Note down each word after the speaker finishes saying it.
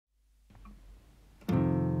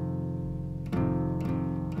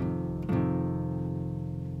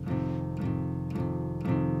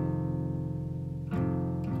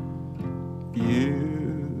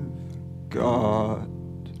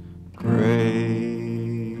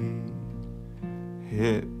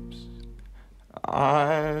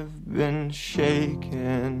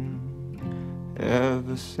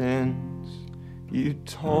ever since you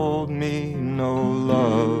told me no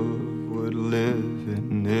love would live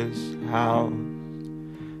in this house,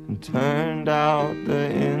 and turned out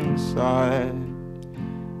the inside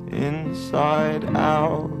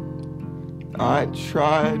out. I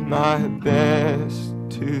tried my best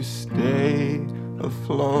to stay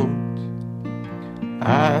afloat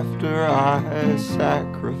after I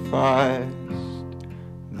sacrificed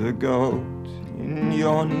the goat in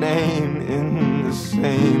your name, in the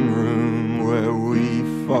same room where we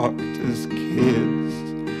fucked as kids,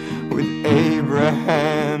 with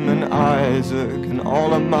Abraham and Isaac and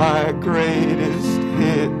all of my greatest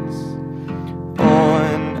hits. Oh,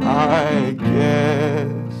 and I guess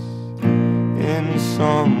in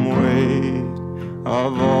some way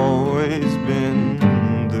I've always been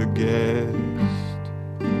the guest.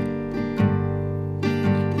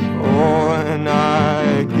 Oh, and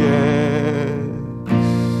I guess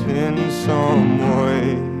in some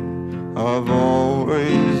way I've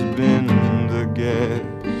always been the guest.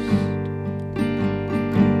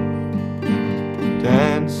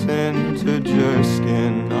 Dancing to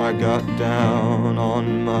Jerskin, I got down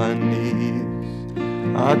on my knees.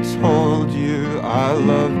 I told you I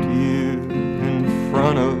loved you in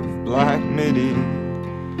front of Black Midi.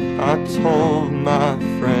 I told my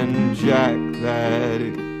friend Jack that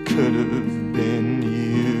it could have been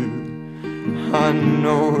you. I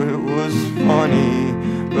know it was funny,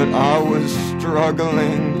 but I was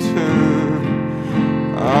struggling too.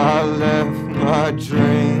 I left my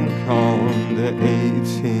drink on the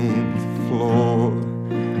 18th floor.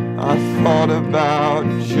 I thought about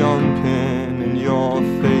jumping in your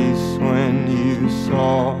face when you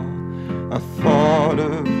saw. I thought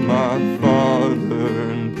of my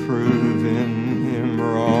father and proving him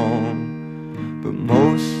wrong, but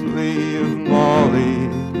mostly of Molly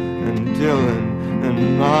and Dylan and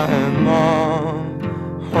my mom.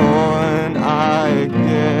 Oh, and I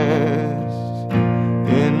guess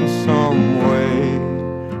in some way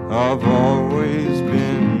I've always